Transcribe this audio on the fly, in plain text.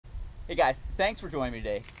Hey guys, thanks for joining me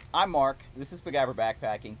today. I'm Mark, this is Spiguyver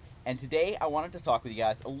Backpacking, and today I wanted to talk with you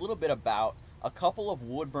guys a little bit about a couple of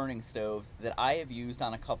wood-burning stoves that I have used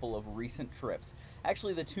on a couple of recent trips.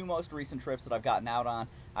 Actually, the two most recent trips that I've gotten out on,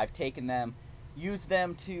 I've taken them, used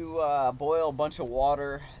them to boil a bunch of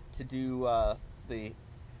water, to do the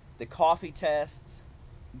coffee tests,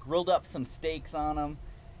 grilled up some steaks on them.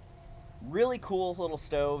 Really cool little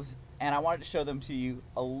stoves, and I wanted to show them to you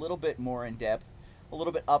a little bit more in depth, a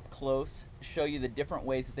little bit up close, show you the different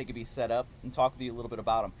ways that they could be set up, and talk with you a little bit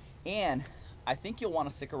about them. And I think you'll want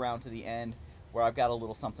to stick around to the end where I've got a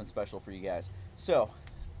little something special for you guys. So,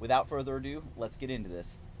 without further ado, let's get into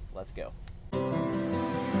this. Let's go.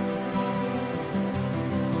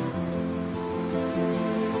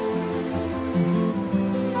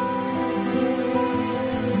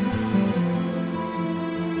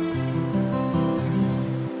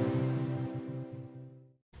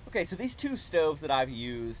 Okay, so these two stoves that I've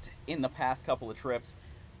used in the past couple of trips,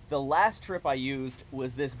 the last trip I used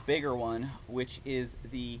was this bigger one, which is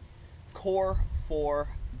the Core 4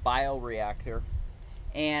 Bioreactor,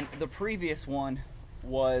 and the previous one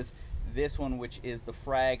was this one, which is the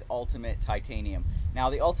Frag Ultimate Titanium. Now,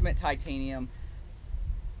 the Ultimate Titanium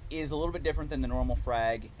is a little bit different than the normal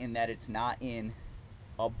Frag in that it's not in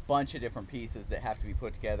a bunch of different pieces that have to be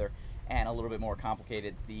put together and a little bit more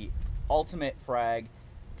complicated. The Ultimate Frag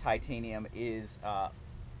Titanium is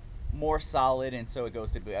more solid, and so it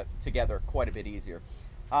goes together quite a bit easier.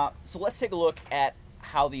 So let's take a look at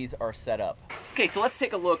how these are set up. Okay, so let's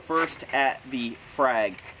take a look first at the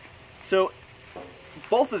Frag. So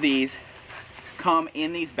both of these come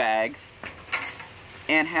in these bags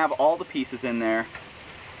and have all the pieces in there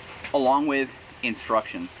along with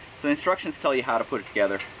instructions. So the instructions tell you how to put it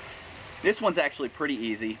together. This one's actually pretty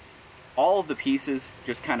easy. All of the pieces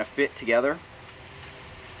just kind of fit together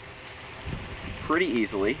pretty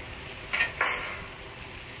easily.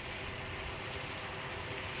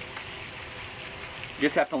 You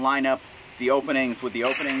just have to line up the openings with the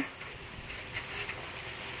openings.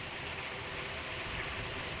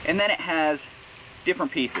 And then it has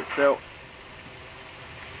different pieces. So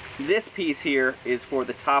this piece here is for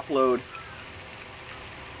the top load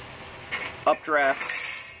updraft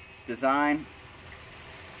design.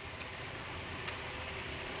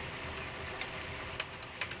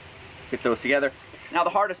 Fit those together. Now the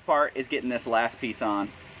hardest part is getting this last piece on.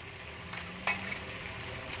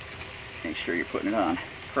 Make sure you're putting it on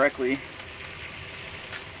correctly.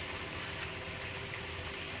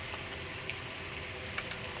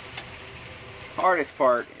 Hardest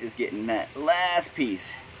part is getting that last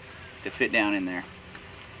piece to fit down in there.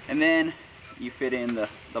 And then you fit in the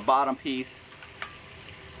bottom piece,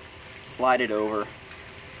 slide it over,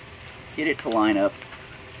 get it to line up.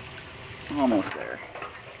 Almost there.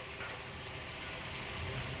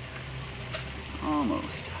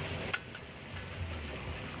 Almost.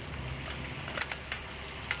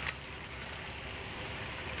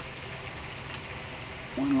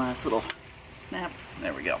 One last little snap.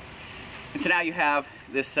 There we go. And so now you have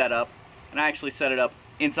this set up, and I actually set it up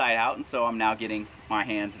inside out, and so I'm now getting my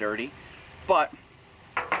hands dirty. But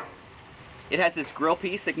it has this grill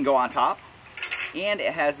piece that can go on top, and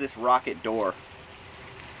it has this rocket door.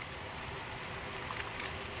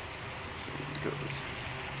 So it goes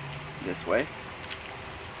this way.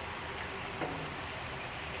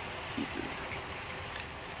 Pieces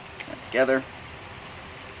snap together,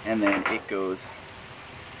 and then it goes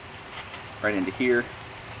right into here.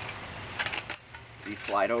 These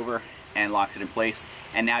slide over and locks it in place,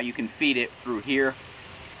 and now you can feed it through here,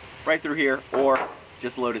 right through here, or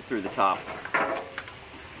just load it through the top.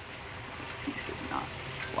 This piece is not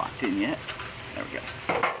locked in yet. There we go.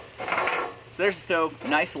 So there's the stove.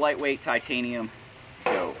 Nice lightweight titanium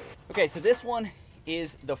stove. Okay, so this one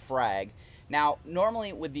is the Frag. Now,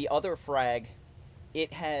 normally with the other Frag,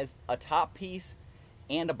 it has a top piece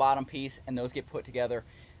and a bottom piece, and those get put together.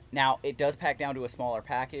 Now, it does pack down to a smaller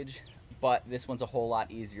package, but this one's a whole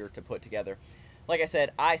lot easier to put together. Like I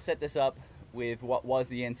said, I set this up with what was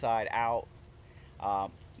the inside out.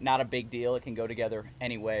 Not a big deal, it can go together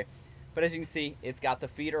anyway. But as you can see, it's got the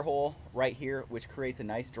feeder hole right here, which creates a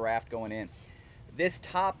nice draft going in. This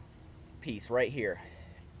top piece right here,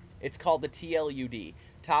 it's called the TLUD,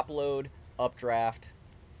 top load updraft,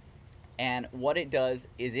 and what it does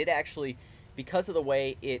is it actually, because of the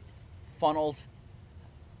way it funnels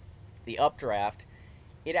the updraft,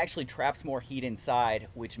 it actually traps more heat inside,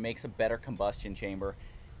 which makes a better combustion chamber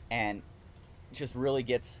and just really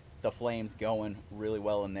gets the flames going really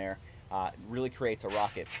well in there. Really creates a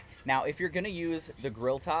rocket. Now, if you're going to use the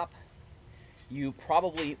grill top, you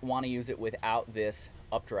probably want to use it without this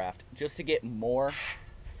updraft, just to get more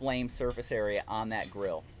flame surface area on that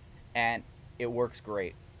grill, and it works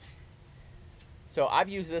great. So I've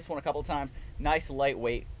used this one a couple times. Nice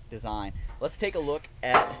lightweight design. Let's take a look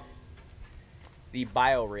at the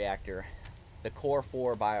bioreactor, the Core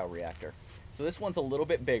 4 bioreactor. So this one's a little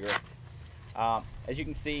bit bigger. As you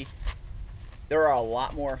can see, there are a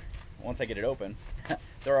lot more, once I get it open,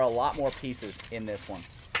 there are a lot more pieces in this one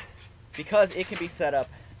because it can be set up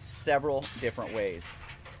several different ways.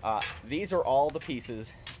 These are all the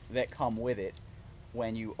pieces that come with it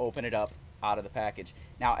when you open it up out of the package.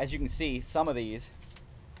 Now, as you can see, some of these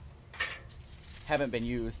haven't been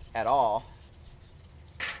used at all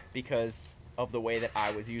because of the way that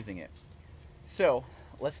I was using it. So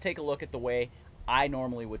let's take a look at the way I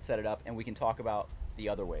normally would set it up, and we can talk about the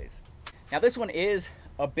other ways. Now, this one is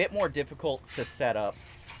a bit more difficult to set up,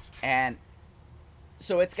 and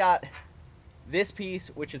so it's got this piece,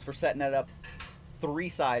 which is for setting it up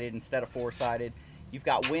 3-sided instead of 4-sided. You've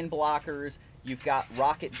got wind blockers, you've got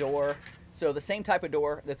rocket door. So the same type of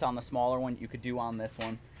door that's on the smaller one, you could do on this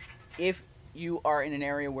one. If you are in an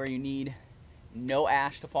area where you need no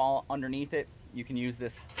ash to fall underneath it, you can use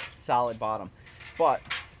this solid bottom. But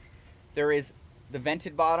there is the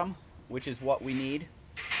vented bottom, which is what we need,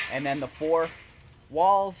 and then the 4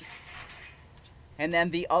 walls, and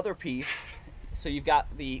then the other piece. So you've got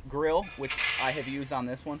the grill, which I have used on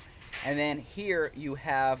this one, and then here you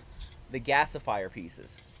have the gasifier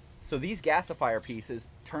pieces. So these gasifier pieces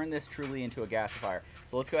turn this truly into a gasifier.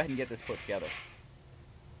 So let's go ahead and get this put together.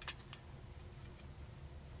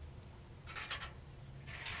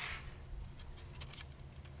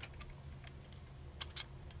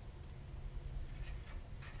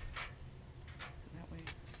 That way,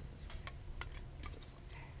 this way, this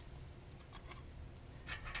way.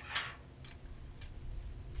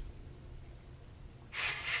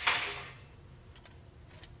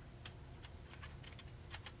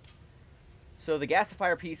 So the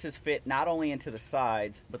gasifier pieces fit not only into the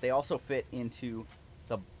sides, but they also fit into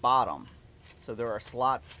the bottom. So there are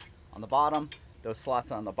slots on the bottom. Those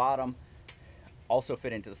slots on the bottom also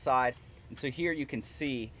fit into the side. And so here you can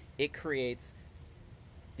see it creates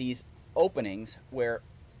these openings where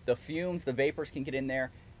the fumes, the vapors can get in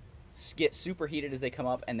there, get superheated as they come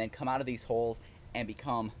up, and then come out of these holes and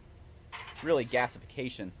become really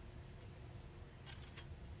gasification.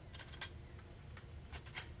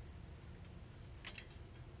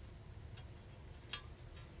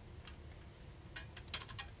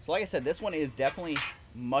 So like I said, this one is definitely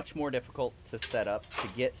much more difficult to set up, to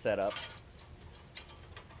get set up.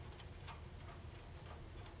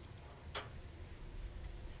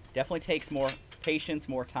 Definitely takes more patience,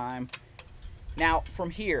 more time. Now from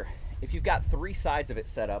here, if you've got 3 sides of it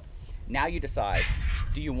set up, now you decide,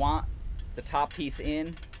 do you want the top piece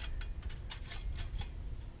in,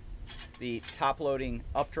 the top loading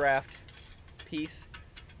updraft piece?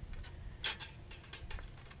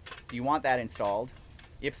 Do you want that installed?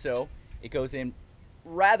 If so, it goes in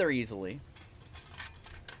rather easily.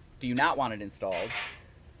 Do you not want it installed?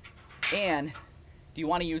 And do you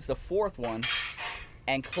want to use the 4th one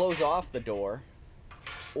and close off the door,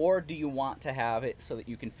 or do you want to have it so that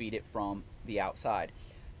you can feed it from the outside?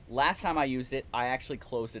 Last time I used it, I actually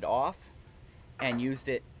closed it off and used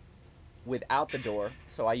it without the door.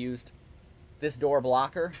 So I used this door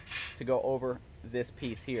blocker to go over this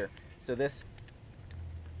piece here. So this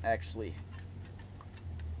actually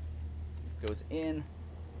goes in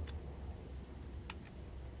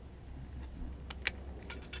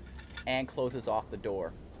and closes off the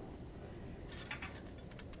door.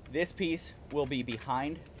 This piece will be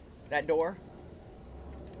behind that door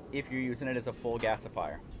if you're using it as a full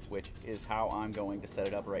gasifier, which is how I'm going to set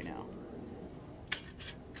it up right now.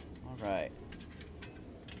 All right.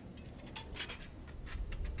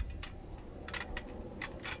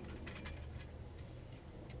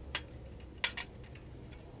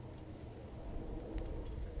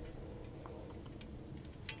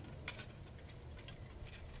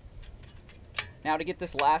 Now to get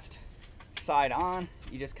this last side on,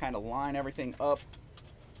 you just kind of line everything up.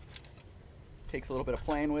 Takes a little bit of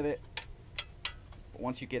playing with it, but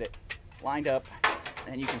once you get it lined up,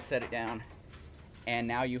 then you can set it down, and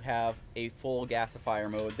now you have a full gasifier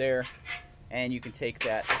mode there, and you can take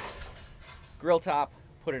that grill top,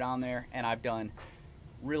 put it on there, and I've done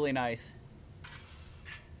really nice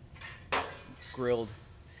grilled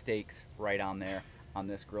steaks right on there on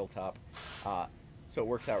this grill top, so it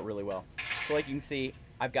works out really well. So like you can see,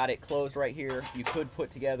 I've got it closed right here. You could put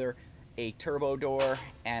together a turbo door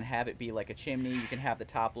and have it be like a chimney. You can have the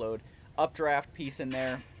top load updraft piece in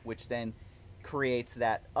there, which then creates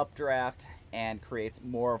that updraft and creates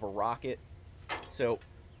more of a rocket. So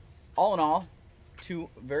all in all, two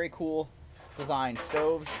very cool design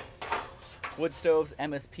stoves, wood stoves,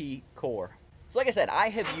 MSP core. So like I said, I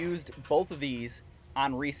have used both of these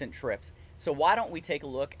on recent trips. So why don't we take a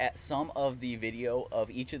look at some of the video of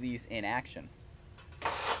each of these in action?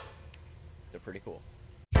 They're pretty cool.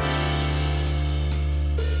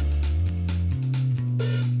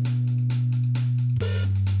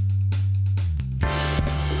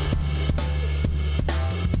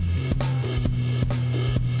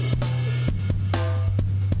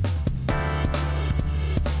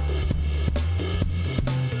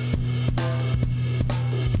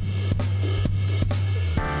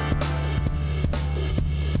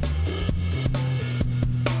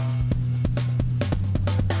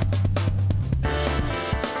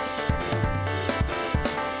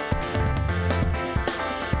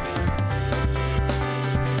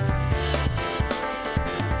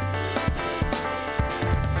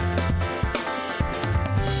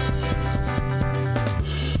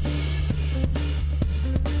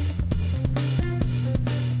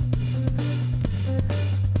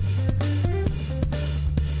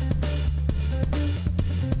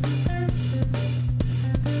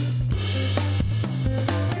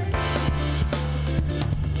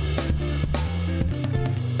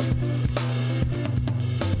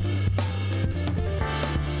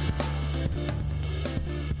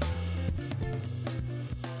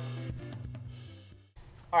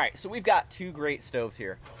 All right, so we've got two great stoves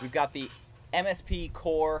here. We've got the MSP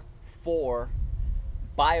Core 4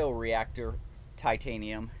 Bioreactor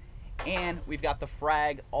Titanium, and we've got the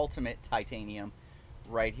Frag Ultimate Titanium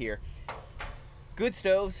right here. Good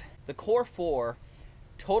stoves. The Core 4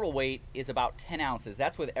 total weight is about 10 ounces.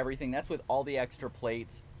 That's with everything. That's with all the extra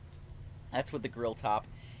plates. That's with the grill top.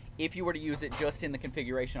 If you were to use it just in the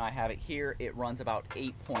configuration I have it here, it runs about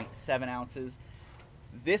 8.7 ounces.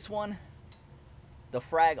 This one, the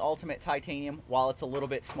Frag Ultimate Titanium, while it's a little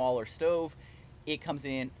bit smaller stove, it comes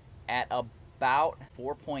in at about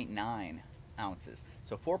 4.9 ounces.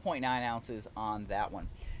 So 4.9 ounces on that one.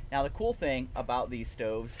 Now the cool thing about these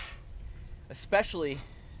stoves, especially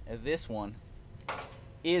this one,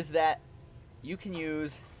 is that you can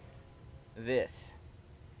use this.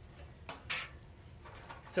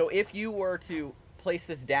 So if you were to place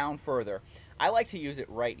this down further, I like to use it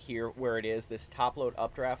right here where it is, this top load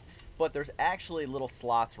updraft, but there's actually little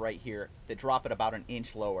slots right here that drop it about an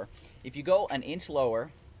inch lower. If you go an inch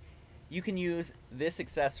lower, you can use this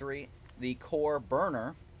accessory, the Core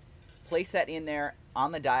burner, place that in there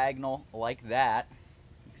on the diagonal like that.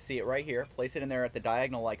 You can see it right here. Place it in there at the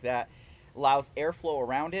diagonal like that. Allows airflow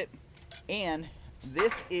around it. And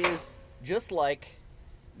this is just like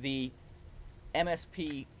the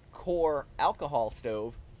MSP Core alcohol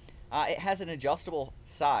stove. It has an adjustable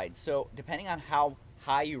side. So depending on how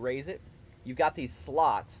high you raise it, you've got these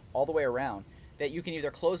slots all the way around that you can either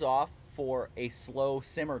close off for a slow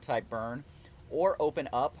simmer type burn or open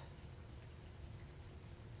up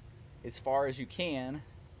as far as you can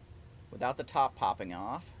without the top popping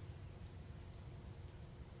off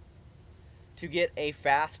to get a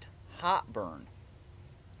fast hot burn.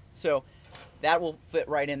 So that will fit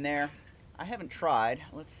right in there. I haven't tried.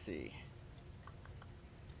 Let's see.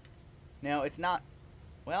 Now it's not,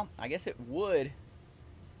 well, I guess it would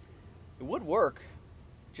work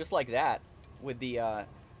just like that with the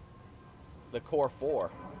Core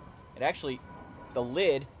 4. It actually, the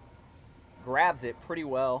lid grabs it pretty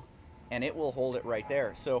well and it will hold it right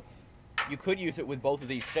there. So you could use it with both of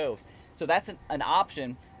these stoves. So that's an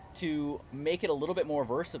option to make it a little bit more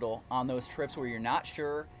versatile on those trips where you're not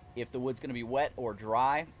sure if the wood's going to be wet or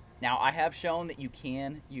dry. Now I have shown that you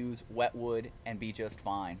can use wet wood and be just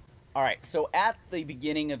fine. Alright, so at the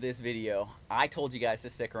beginning of this video, I told you guys to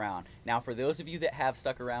stick around. Now for those of you that have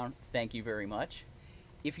stuck around, thank you very much.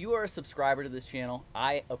 If you are a subscriber to this channel,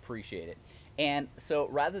 I appreciate it. And so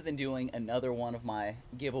rather than doing another one of my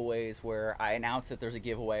giveaways where I announce that there's a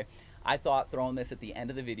giveaway, I thought throwing this at the end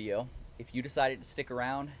of the video, if you decided to stick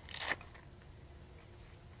around,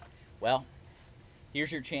 well,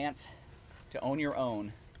 here's your chance to own your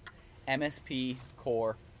own MSP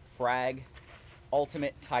Core Frag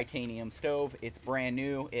Ultimate Titanium stove. It's brand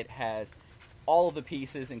new. It has all of the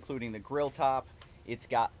pieces, including the grill top. It's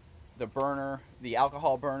got the burner, the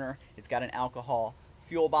alcohol burner. It's got an alcohol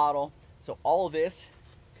fuel bottle. So all of this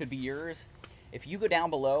could be yours if you go down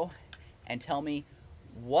below and tell me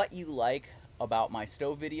what you like about my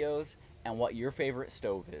stove videos and what your favorite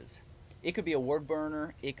stove is. It could be a wood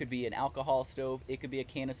burner, it could be an alcohol stove, it could be a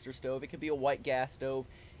canister stove, it could be a white gas stove.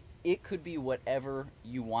 It could be whatever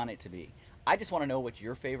you want it to be. I just want to know what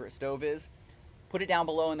your favorite stove is. Put it down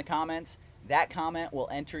below in the comments. That comment will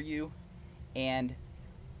enter you. And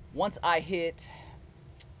once I hit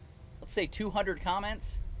let's say 200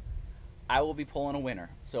 comments, I will be pulling a winner.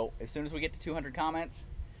 So as soon as we get to 200 comments,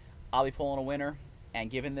 I'll be pulling a winner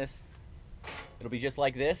and giving this, it'll be just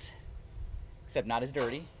like this, except not as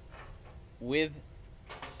dirty, with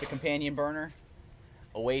the companion burner,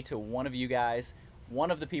 away to one of you guys,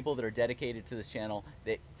 one of the people that are dedicated to this channel,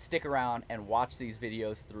 that stick around and watch these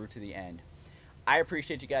videos through to the end. I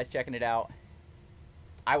appreciate you guys checking it out.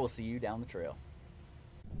 I will see you down the trail.